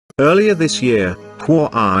Earlier this year,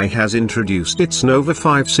 Huawei has introduced its Nova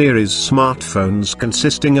 5 series smartphones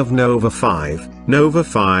consisting of Nova 5, Nova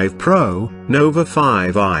 5 Pro, Nova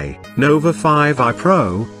 5i, Nova 5i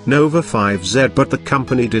Pro, Nova 5Z, but the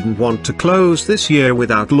company didn't want to close this year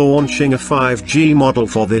without launching a 5G model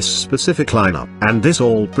for this specific lineup. And this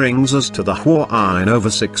all brings us to the Huawei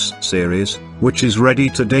Nova 6 series, which is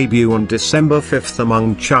ready to debut on December 5th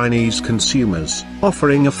among Chinese consumers,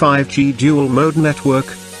 offering a 5G dual-mode network,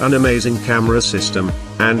 an amazing camera system,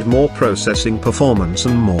 and more processing performance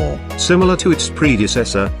and more. Similar to its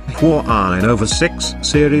predecessor, Huawei Nova 6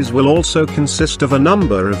 series will also consist of a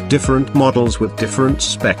number of different models with different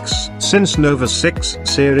specs. Since Nova 6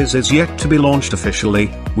 series is yet to be launched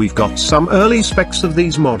officially, we've got some early specs of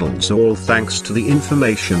these models, all thanks to the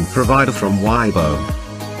information provided from Weibo.